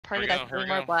Party like 3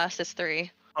 more blast is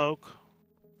 3. Smoke.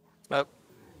 Smoke.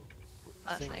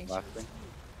 Last thing. Last thing.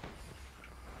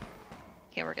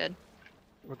 Okay, we're good.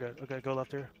 We're good. Okay, go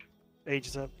left here. Age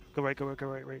is up. Go right, go right, go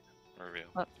right, right. Reveal.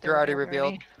 Oh, You're already we're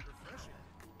revealed.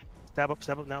 Stab up now,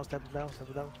 stab up now, stab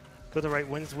up down. Go to the right,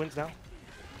 wins now.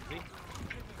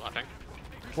 Blocking.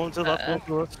 One to the left, one to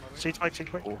the left. Shade spike, shade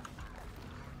spike.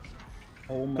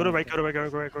 Oh my Go to right, go to right, go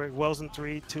to right, go right. Wells in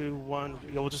 3, 2, 1.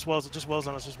 Yo, just wells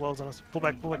on us, just wells on us. Pull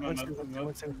back, wins.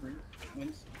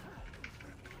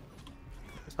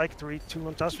 Spike 3, 2,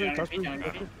 1. Toss three.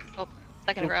 Oh,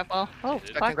 second grab wall. Oh,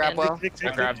 Second grab well. I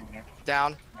grabbed.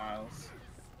 Down.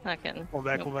 Fucking. Pull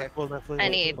back, please. I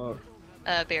need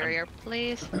a barrier,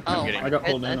 please. Oh, getting- I got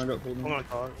pulled in, goodness. I'm gonna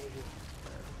call it.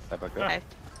 Step back up. Okay.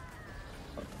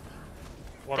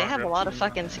 They have a lot of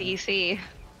fucking CC.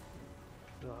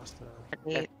 Lost,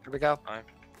 Okay, here we go. Fine.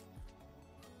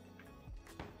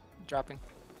 Dropping.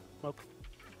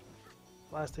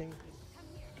 last thing.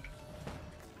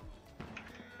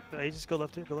 Hey, just go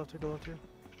left here, go left here, go left here.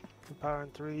 Empower in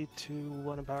 3, 2,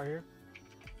 1, empower here.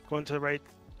 Going to the right.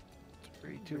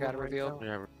 3, 2, We got 1, a right reveal. now.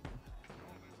 Yeah.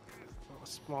 A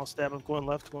small stab of going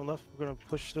left, going left. We're gonna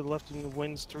push to the left and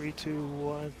wins 3, 2,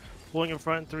 1. Pulling in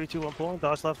front, 3, 2, 1, pulling.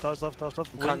 Dodge left, dodge left, dodge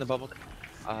left. Caught in the bubble.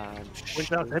 Wins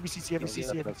down. Heavy CC, heavy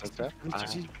CC, heavy That's CC. Heavy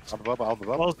CC. I'll the bubble, I'll the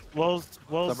bubble. Walls.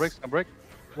 Stun break.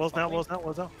 Walls now.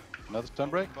 Another stun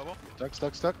break.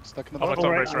 Stuck in the Oh, bubble.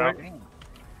 stun breaks are out. They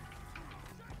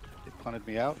punted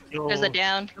me out. Yo, There's a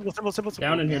down. Simple.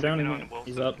 Down in here, down in here.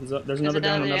 He's up. There's another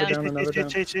down, another down, another down.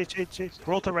 Chase.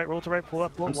 Roll to right, pull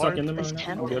up. I'm stuck in them There's right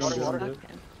 10 now. I'm good, I'm good, I'm stuck good.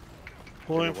 in.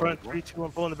 Pull in front, 3, 2,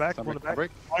 1, pull in the back, Stun pull in the break,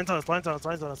 back. stun break. Lines on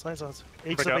us.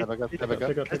 H Break out. Step back up. Pick up, pick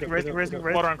up, pick up, raising.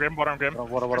 Water on Grim. Water. I'm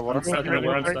stuck in the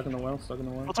well, Right. stuck in the well, stuck in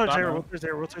the well.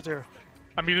 Rotate there.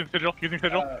 I'm using sigil.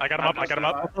 I got him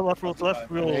up. Roll to left.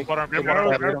 Hey, Water on Grim.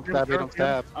 Don't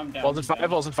stab.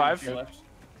 Balls in 5.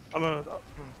 I'm gonna,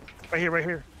 right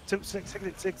here. Six.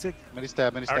 Many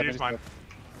stab. I already used mine.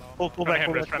 Pull back.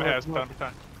 Trying to has.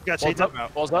 Got shades up.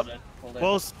 Balls up.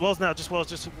 Walls now, just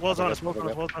walls on us.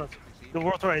 The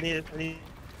world I need it.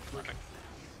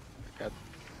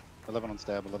 11 on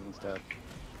stab.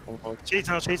 Shades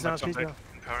now.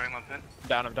 Empowering left in.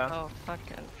 Down, I'm down. Oh,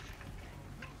 fucking.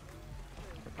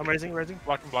 I'm raising.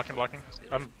 Blocking.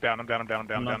 I'm down. I'm not down,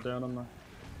 I'm not.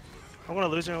 I'm gonna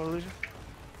lose you.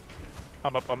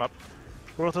 I'm up.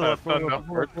 Roll to the left.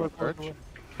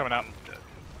 Coming out.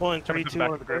 Pull in 3, 2,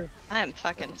 1. I'm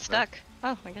fucking stuck.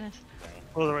 Oh my goodness.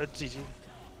 Pull the right. GG.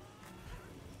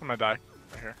 I'm gonna die.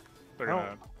 Right here. They're Oh.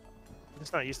 gonna.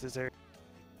 It's not used to this area.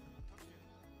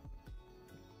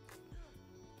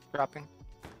 Dropping.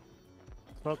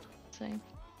 Smoke. Same.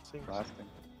 Last thing.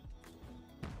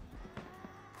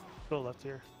 Go left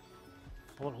here.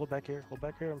 Hold back here.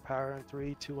 Empower in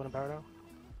 3, 2, 1. Empower now.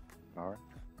 Alright.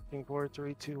 Moving forward.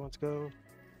 3, 2, 1. Let's go.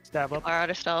 Stab up. Are out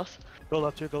of stealth. Go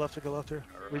left here.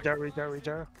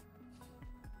 Rejar.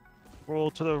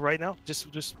 Roll to the right now. Just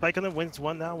spike on them. Wins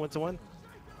 1 now. Stun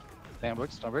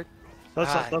break.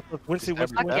 Wins 2.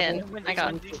 Fucking. I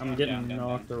got. I'm getting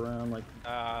knocked around like.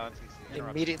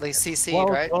 Immediately CC'd,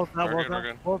 right? Walls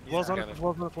on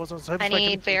We're us. I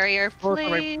need barrier,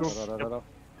 please.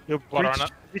 Yo, Water on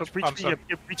it.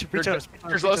 breach us.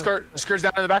 There's low skirt. Skirt's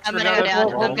down in the back. I'm gonna go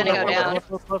down.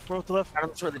 Roll to left.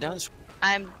 That's where the down is.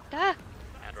 I'm. Ah.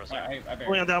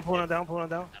 Pulling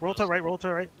down. Roll to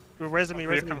right. Resin me.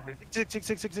 Six. I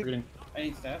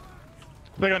need stab.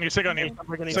 Sig on you. I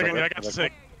got the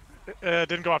sig.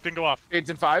 Didn't go off. Shades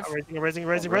in 5. Raising.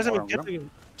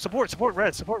 Support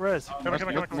res. Come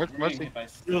on. Mercy.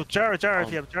 Yo, Jara,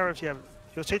 if you have.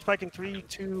 Yo, shade spike in 3,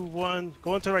 2, 1.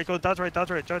 Go into right. Go dodge right.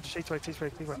 Dodge shade spike.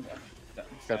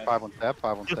 Got 5 on stab.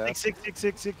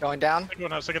 Six. Going down.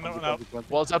 Sig out.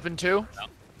 Walls up in 2.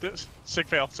 Sig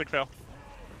fail.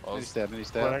 Many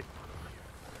stab. Alright,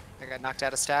 I got knocked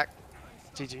out of stack.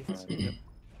 GG.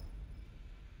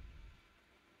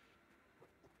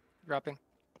 Dropping.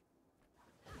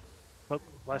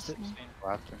 Blast it.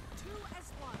 Last turn.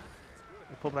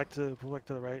 Pull back to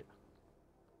the right.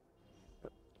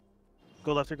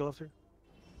 Go left here.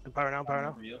 Empower now.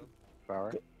 Power.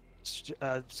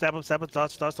 Stab up,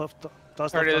 dodge left.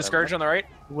 Started the scourge on the right.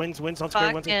 Wins on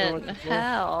square. Fucking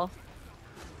hell.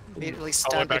 Immediately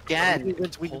stunned again.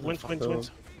 Wins.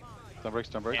 Stun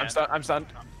break. I'm stunned.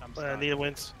 Need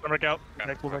wins. Break out.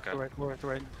 Pull back to the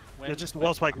right. Yeah, just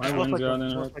wall spike. My wind's gone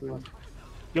in.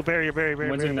 Yo, barrier. I'm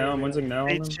wincing now.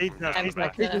 Shades now. I'm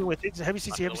Heavy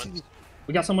CC.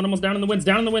 We got someone almost down in the winds.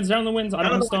 Down in the winds. I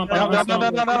don't want to stomp. No. No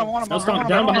stomp.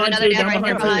 Down behind Another two. down Down right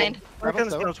here behind two.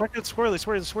 behind.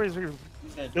 Squirrely.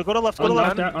 Yo, go to left.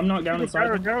 I'm knocked down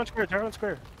inside. Jarrow on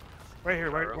square. Right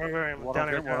here, right. Water Down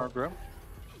on here, grim, water down. on grim.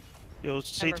 Yo,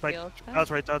 shade spike. field.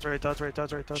 Dodge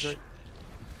right.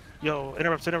 Yo,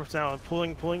 interrupts now.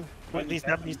 Pulling. Knee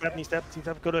snap.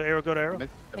 Go to arrow. Mid-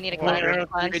 We need a Well, cleanse. arrow,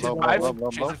 Shades Low, in low, 5. low, low,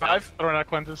 Shades low. in 5. I don't know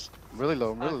cleanses. Really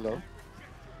low, really low.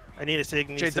 I need a sig.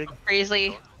 Shades Sig.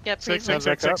 Priestley. Yep, Sig.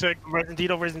 Resin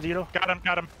Dito.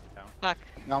 Got him. Fuck.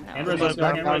 No. No. Hand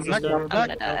resistor, hand Back, resistor. I'm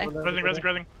gonna die.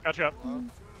 Resing. Got you up.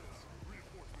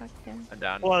 Fuck yeah. I'm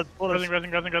down.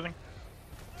 Resing.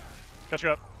 Got you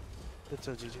up. It's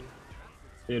a GG.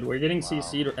 Dude, we're getting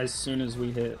CC'd as soon as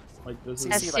we hit. Like this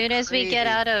CC As is. like soon as we get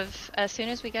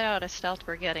crazy. out of stealth,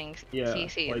 we're getting Yeah,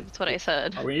 CC. like- That's what I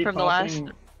said Are we from the last.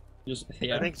 popping? Just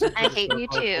yeah. I think I hate you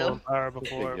too.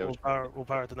 We'll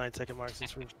power at the 9-second mark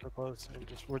since we're so close.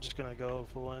 We're just gonna go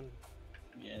full in.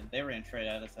 Yeah, they ran straight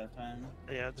at us that time.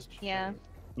 Yeah, just. Yeah. I'm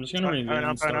just gonna Power reveal now, and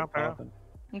power start now, power. popping.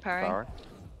 I'm powering. Power.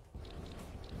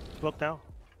 Smoke now.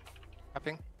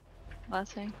 Dropping.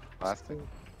 Blasting. Blasting.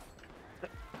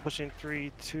 Pushing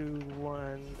 3, 2,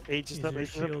 1. Ages up.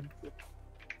 Easier shield.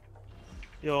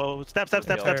 Yo, step.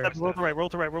 Roll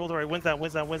to right. Wins down.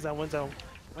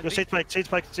 Yo, shade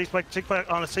spike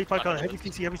on a shade spike on a heavy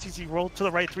CC. Roll to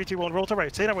the right. 3, 2, 1. Roll to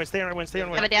right. Stay on right. Have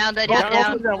it down. Have it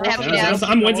down.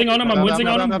 I'm wincing on him. I'm wincing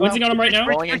on him right now.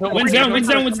 Wins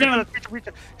down.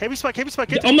 Heavy spike.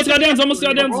 Almost got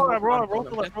down. Roll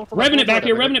to left. Revenant back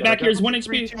here. Is 1 HP.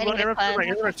 3, 2, 1.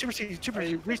 Arrow. Super.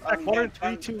 Reach back. Water.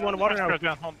 3, 2, 1. Water now.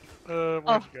 Down. Where'd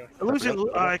you go? Illusion.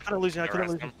 I couldn't illusion.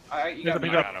 Alright, you got me.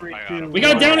 Pick up. 3, 2, We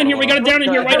got it down in here.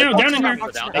 Right now. Down in here.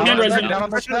 Hand resin.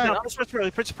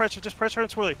 Just pressure and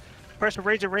swirly. Pressure,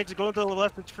 range, go into the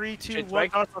left in 3, 2, 1.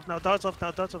 Dodge left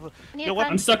now. Yo, what?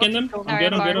 I'm stuck in them.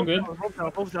 I'm good.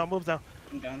 Move down.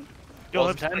 I'm down. Yo,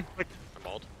 Balls left, in 10. quick. I'm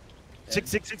old.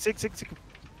 6.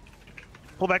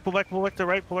 Pull back to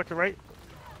right.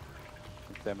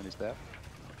 10 minutes stab.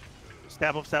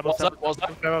 Stab up. Walls up.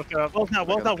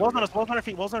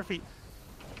 Walls on our feet.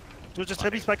 Do just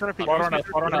heavy spike on our feet. Water on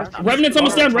us. Revenant's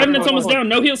almost down.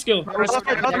 No heal skill.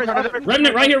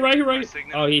 Revenant right here.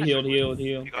 Oh, he healed.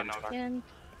 You got knocked. Fucking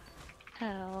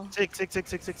hell. 6.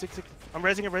 I'm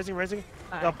raising.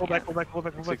 Yeah, pull back.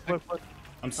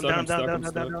 I'm stuck. I'm down.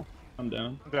 down. I'm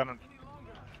down.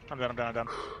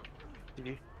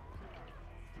 GG.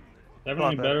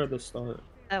 Definitely better at the start.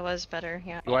 That was better.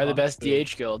 Yeah. You are the best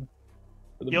DH guild.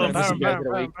 Yo, best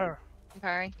power. I'm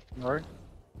powering. Alright.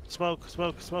 Smoke.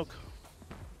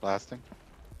 Blasting.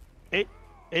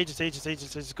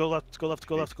 Ages. Go left.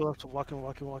 Walking.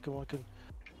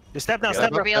 You step now.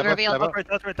 Revealed.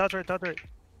 Dodge right.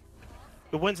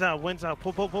 The wind's now.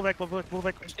 Pull back.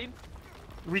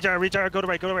 Reach, go to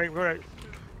right.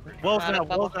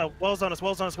 Walls on us.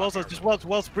 Just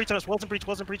walls. Breach on us. Walls and breach.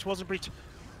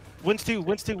 Winds two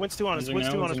on us.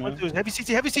 Heavy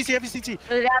CC.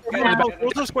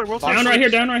 Roll to the square. Down right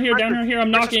here.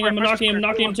 I'm knocking him to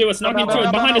us. Behind us.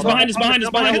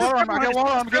 I got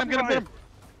water. I'm getting him.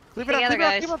 Leave Together, it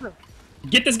guys. up.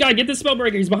 Get this guy. Get this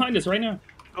spellbreaker. He's behind us right now.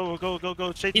 Go.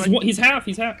 Shade He's half.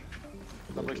 Yo,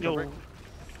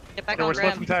 Get back There on was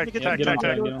Grim. some tag. Yeah, get on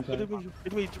tag.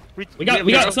 We We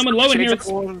got someone low in here.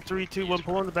 3, 2, 1.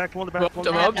 Pull on the back. No trap. I'm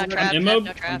No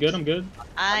immobile. traps. I'm good.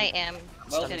 I am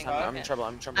Well, getting I'm in trouble.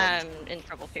 I'm in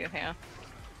trouble too. Yeah.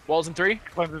 Walls in 3.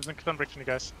 Cleanses and stun breaks on you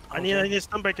guys. I need a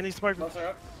stun break. Closer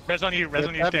up. Res on you.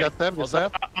 Got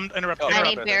stab. I'm interrupting. I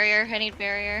need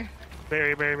barrier.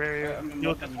 Barrier.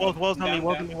 Yo, walls on me.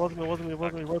 Rotate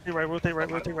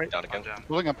right. Down again.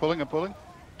 I'm pulling.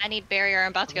 I need barrier.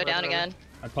 I'm about to go down again.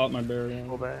 I popped my barrier.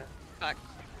 Pull back. Fuck.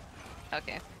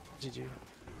 Okay. GG.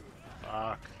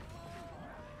 Fuck.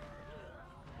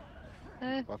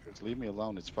 Fuckers, leave me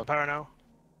alone. It's fucking. Power now.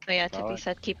 So yeah, Tippy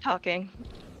said keep talking.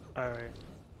 Alright.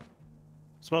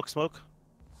 Smoke.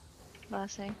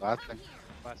 Blasting. Blasting.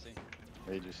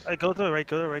 Ages. Alright, go to the right.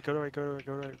 Go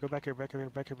back here. Back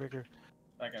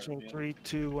up. Swing 3,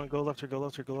 2, 1. Go left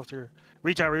here.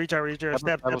 Reach out.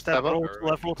 Step. Step up. Roll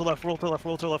to left.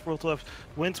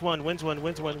 Wins one. I'm a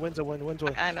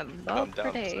I'm mob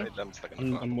down. today. I'm stuck in I'm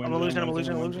the front. I'm winning.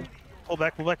 illusion. Pull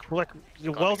back.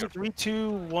 Yo, Wells in 3, 2,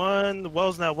 1.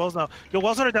 Wells now. Yo,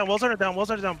 Wells on her down.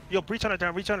 Yo, breach on her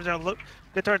down. Look,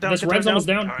 get her down. This red's almost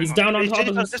down. He's down on top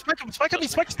of us. Spike me.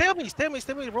 Stay on me.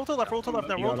 Roll to left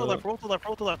now. Roll to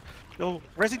left. Yo,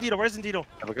 Resin Dito.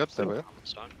 Have a good step.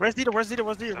 Stun. Res Dito.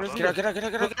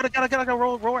 Get out.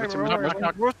 Roll. Where's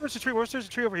the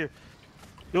tree over here?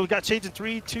 Yo, we got shades in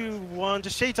 3, 2, 1.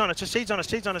 Just shades on it.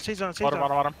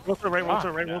 Bottom. Roll to the right.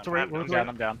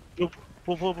 I'm down.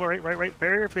 Pull right.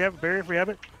 Barrier if we have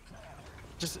it.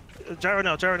 Just gyro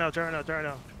now.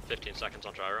 15 seconds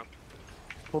on gyro.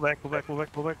 Pull back.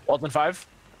 Walls in 5.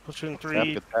 Pushing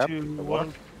 3, Get tap. 2,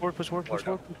 1. Forward, push forward, push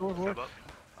forward, push forward, forward. Step up.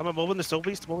 I'm moving the soul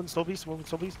beast, moving the soul beast, moving the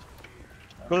soul beast.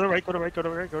 Go to the right, go to the right, go to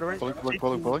the right, go to the right.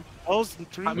 Pulling. Walls in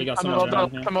 3. We got I'm someone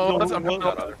down here. caught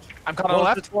on the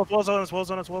left. Walls on us, walls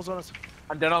on us, walls on us.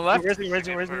 I'm dead on the left.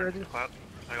 Resing. Cloud.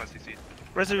 I got CC.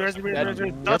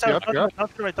 Resing. Touch to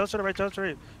the right, touch to the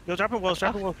right. Yo, drop it walls,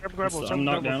 grab walls. I'm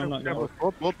knocked down, I'm knocked down.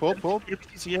 Pull.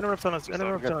 See, interrupt on us,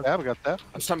 interrupt on us. We got that.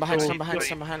 I'm stun behind. I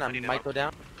might go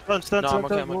down. Stun, No, I'm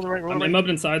okay, roll the right, roll the I'm right. up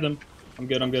inside them. I'm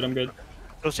good.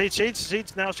 Yo,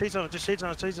 shades now, shades on us.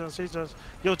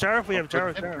 Yo, Jarrah, if we have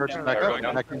Jarrah.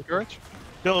 Back in courage.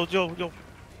 Yo.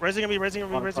 Resing on me.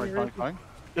 Fine.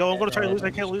 Yo, I'm gonna try to lose, I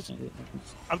can't lose.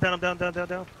 I'm down. Don't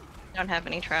have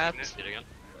any traps. Hit again.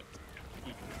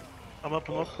 I'm up,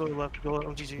 go left,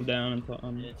 I'm GG. I'm down and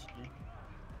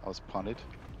I was punted.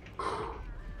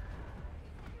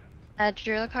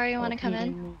 Drillcar, you wanna come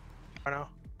in? Right now.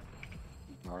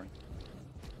 Alright.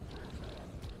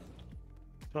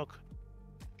 Smoke.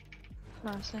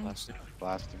 Blasting.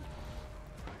 Blasting.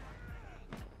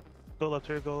 Go left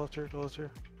here. Go left here.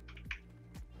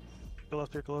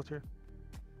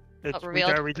 It's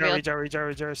revealed.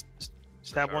 rejar.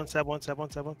 Stab one.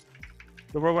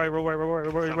 Go roll right.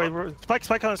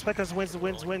 Spike on us,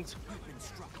 wins.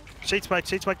 Shade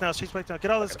spike now.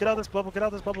 Get out of this bubble.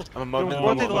 I'm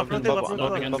Rotate a left.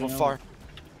 bubble far.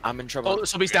 I'm in trouble. Oh,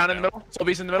 Soulbeast down in the middle.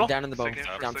 Soulbeast in the middle. Down in the boat.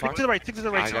 Down far. Stick to the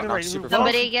right. Super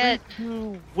Somebody get.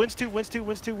 Wins two.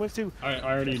 I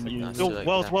already used. Go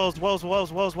walls.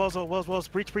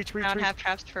 Breach. I don't have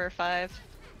traps for 5.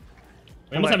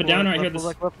 We almost have a down right here. This.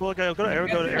 Go to arrow.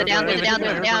 They're down. They're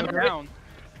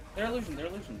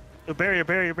illusion. Barrier.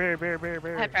 I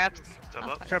have traps. Step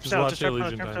up. Traps out. Just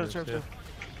traps out.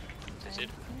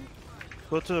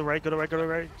 Go to the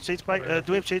right. Shade spike.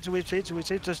 Do we have shades?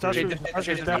 Just stop. Shit.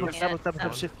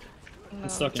 I'm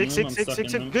stuck in him. I'm stuck in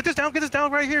him. Get this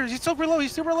down right here. He's super low.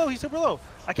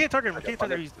 I can't target him. He's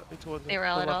They were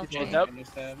all at all 3.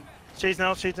 Shades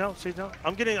now.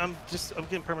 I'm getting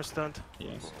perma stunned.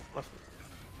 Yes.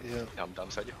 Yeah. I'm down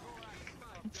beside you.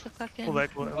 It's the fucking. Pull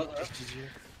back.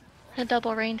 The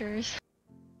double rangers.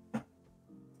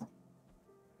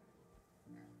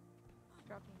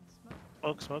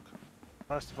 Smoke.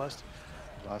 Blast. Last.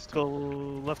 Go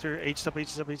left here. H step.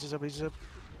 Rejar.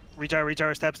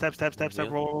 Step.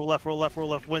 Roll left.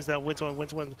 Wins down. Wins.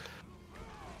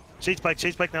 Shade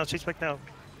spike now.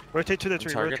 Rotate to the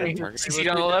tree.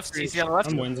 CC on the left.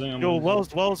 I'm winning. Yo,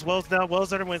 Wells now.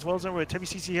 Wells under wins. Heavy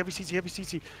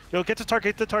CC. Yo, get to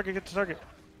target.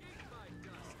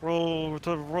 Roll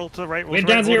to the right. We have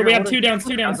downs here. We have two downs.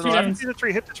 Hit the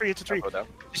tree.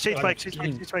 Shade spike.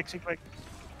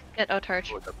 Get Otarch.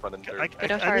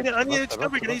 I need a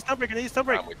stun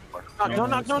break. No.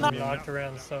 Knocked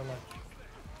around so much.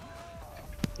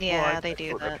 Yeah, they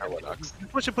do that.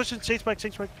 Push it. Shade spike.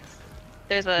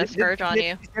 There's a scourge on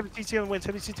you. Heavy CC on wins.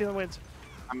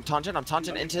 I'm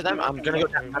taunting into them. I'm gonna go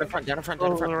down in front. Down in front.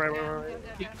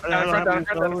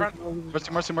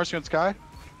 Mercy on Sky.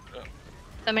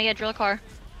 Somebody get drill car.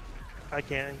 I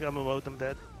can't. I'm gonna mode them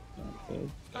dead.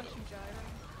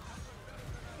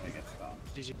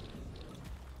 GG.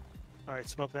 Alright,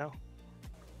 smoke now.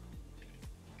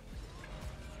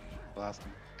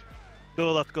 Blasting.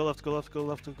 Go left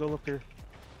here.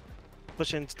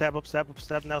 Push in, stab up,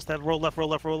 now stab, roll left.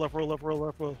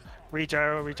 Reach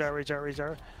arrow.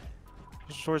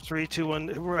 Short 3, 2, 1.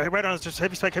 Right on us, just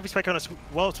heavy spike on us.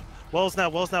 Walls now,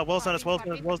 walls on us.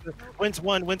 Wins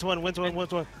 1. Wins 2.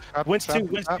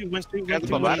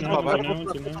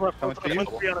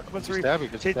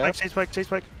 Chase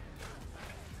spike.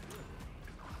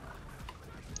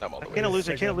 I can't lose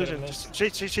it. Just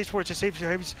chase forward. Just save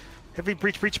heavy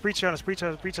breach on us.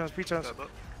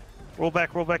 Roll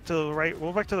back to the right.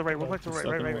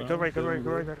 Right. Go right.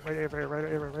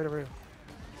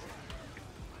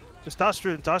 Just dodge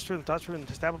through.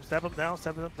 Stab up now.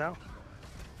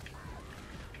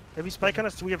 Heavy spike on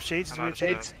us. Do we have shades?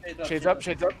 Shades up.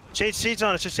 Shades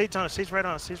on us. Just shades on us. Shades right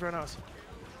on us.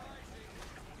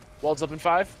 Walls up in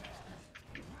 5.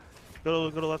 Go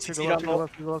to left here. Go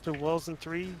left here. Walls in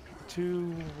 3,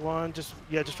 2, 1. Just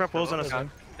drop walls on us.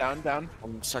 Down.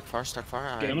 I'm stuck far.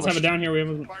 We almost have it down here. We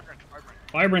have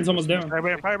Firebrand's almost down.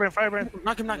 Firebrand.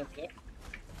 Knock him.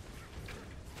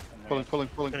 Pulling.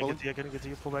 Gonna get to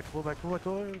you. Pull back. Go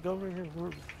over here.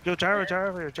 Go Gyro.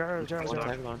 Tag him.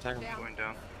 Going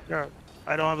down. Yeah.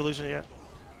 I don't have illusion yet.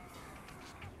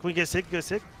 Can we get sick?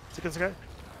 Sick on the guy?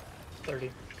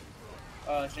 30.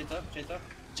 Shades up.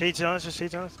 Shades on us.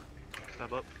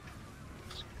 Step up.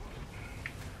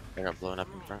 I got blown up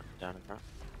down in front.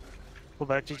 Pull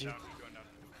back, GG.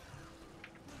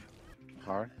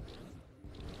 Hard.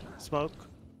 Smoke.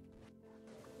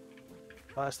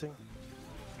 Blasting.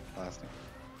 Blasting.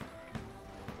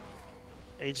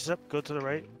 Ages up. Go to the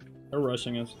right. They're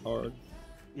rushing us hard.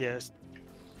 Yes.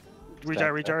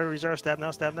 Rejar. Stab now.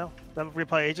 Stab.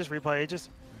 Reply Aegis.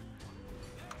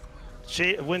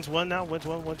 Wins one now. Wins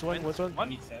one. Wins one.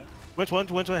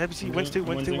 Heavy C. Wins two.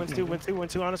 Wins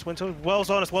two on us. Wins two. Wells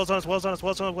on us. We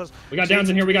got downs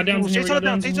in here. Shades on it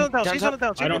down. Shades on it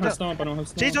down. I don't have stomp.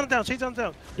 Shades on it down. There's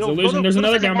illusion. There's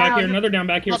another down back here. Another down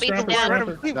back here. I'll beat them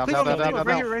Scrapper. down. Scrapper.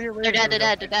 Right here. They're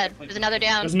dead. There's another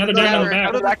down. There's another down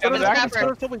on the back. There's a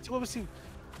scrapper.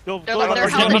 Yo, They're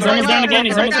He's almost down again.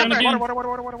 He's almost down again. Water.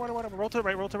 Roll to the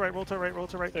right.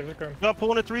 Go,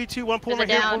 pull in a 3, 2, 1. Pull There's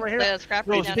right a here. Pull down. right here. The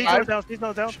scrapper Yo, down. Stays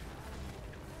on down.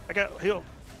 I got heal.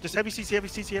 Just heavy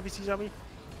CC on me.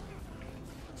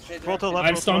 Roll to the left. I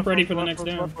have stomp ready for the next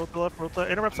down. Roll to left.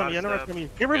 Interrupts on me.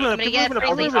 Get I'm rid gonna get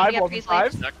freeze leaves. I'm gonna get freeze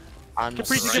leaves. I'm Get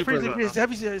freeze.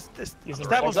 Heavy. Stab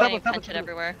him. Getting punch it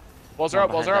everywhere. Walls are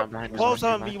up. Walls on me. Walls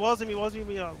on me. Walls on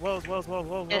me.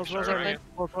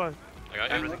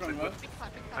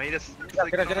 I need this.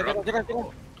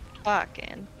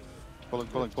 Fucking.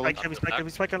 Pulling. Heavy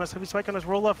spike on us.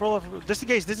 Roll off.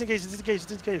 Disengage.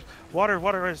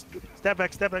 Water. Step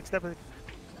back.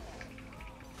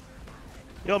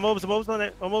 Yo, Mobs on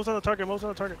it. Mobs on the target. I'm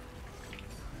stuck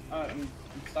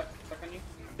on you.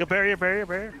 Yo, barrier.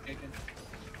 Okay, good.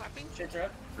 Shades are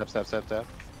up. Step.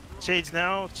 Shades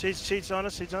now. Shades on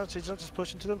us. Just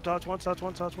push into them. Dodge once. Step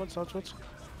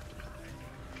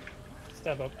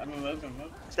up. I'm moved.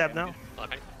 Stab now.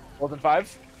 Walls in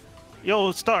 5.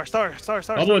 Yo, star.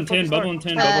 Bubble in 10. Bubble in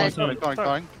 10.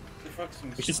 Going. They're focusing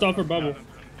me. We should stall for bubble.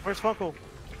 Where's Funko?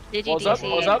 Walls up.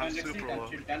 Super low.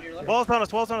 Down to your left. Walls on us.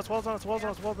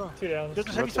 Two down. Just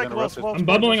heavy spike walls. I'm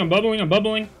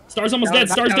bubbling. Star's almost dead.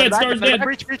 Star's dead.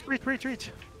 Reach.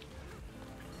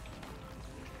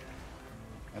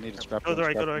 I need to scrap. Go to the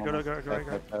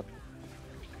right.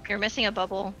 You're missing a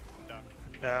bubble.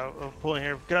 Yeah, I'm pulling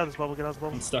here. Get out of this bubble.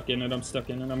 I'm stuck in it.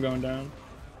 I'm going down.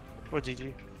 Or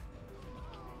GG.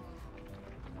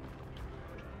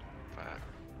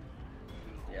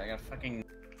 Yeah, I got fucking.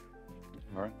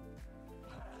 Alright.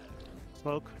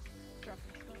 Smoke.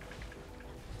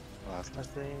 Last. Last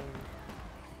thing.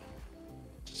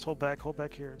 Just hold back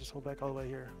here. Just hold back all the way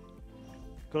here.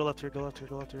 Go to left here.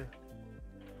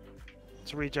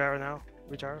 It's a regyro now.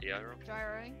 Regyro.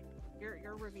 Gyroing.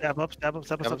 You're revealing. Stab up.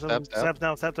 Stab.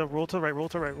 Now. Stab to roll to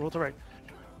right.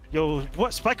 Yo,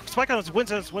 what? Spike on us.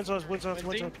 Wins us.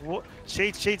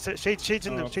 Shades in there. Shades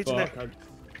in there.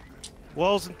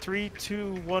 Walls in 3,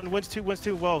 2, 1. Wins 2.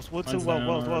 Walls.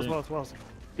 Walls.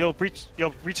 Yo, breach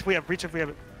if we have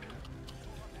it.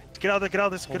 Get out of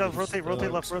this. Rotate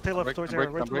left. Towards there.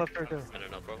 Right to left. Right there. I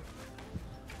don't know, bro.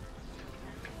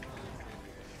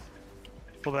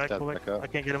 Pull back. Up. I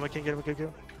can't get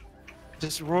him.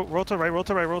 Just roll to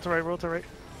right.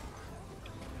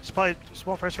 Just probably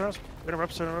small pressure us.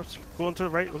 Interrupts. Going to the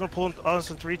right. We're gonna pull on us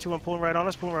in 3, 2, 1. Pulling right on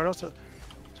us.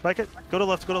 Spike it. Go to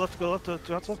left. They're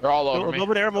all over me.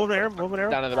 Move in air.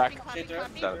 Down in the back. Shades are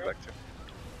up. Down the back too.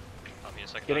 I'll be a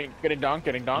second. Getting donked.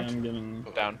 Yeah, I'm getting.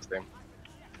 Down.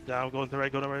 Yeah, I'm going to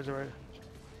right. Wells are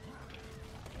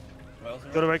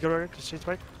Go to up. right. Just shade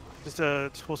spike. Just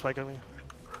full spike on me.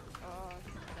 Oh,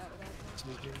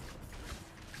 GG.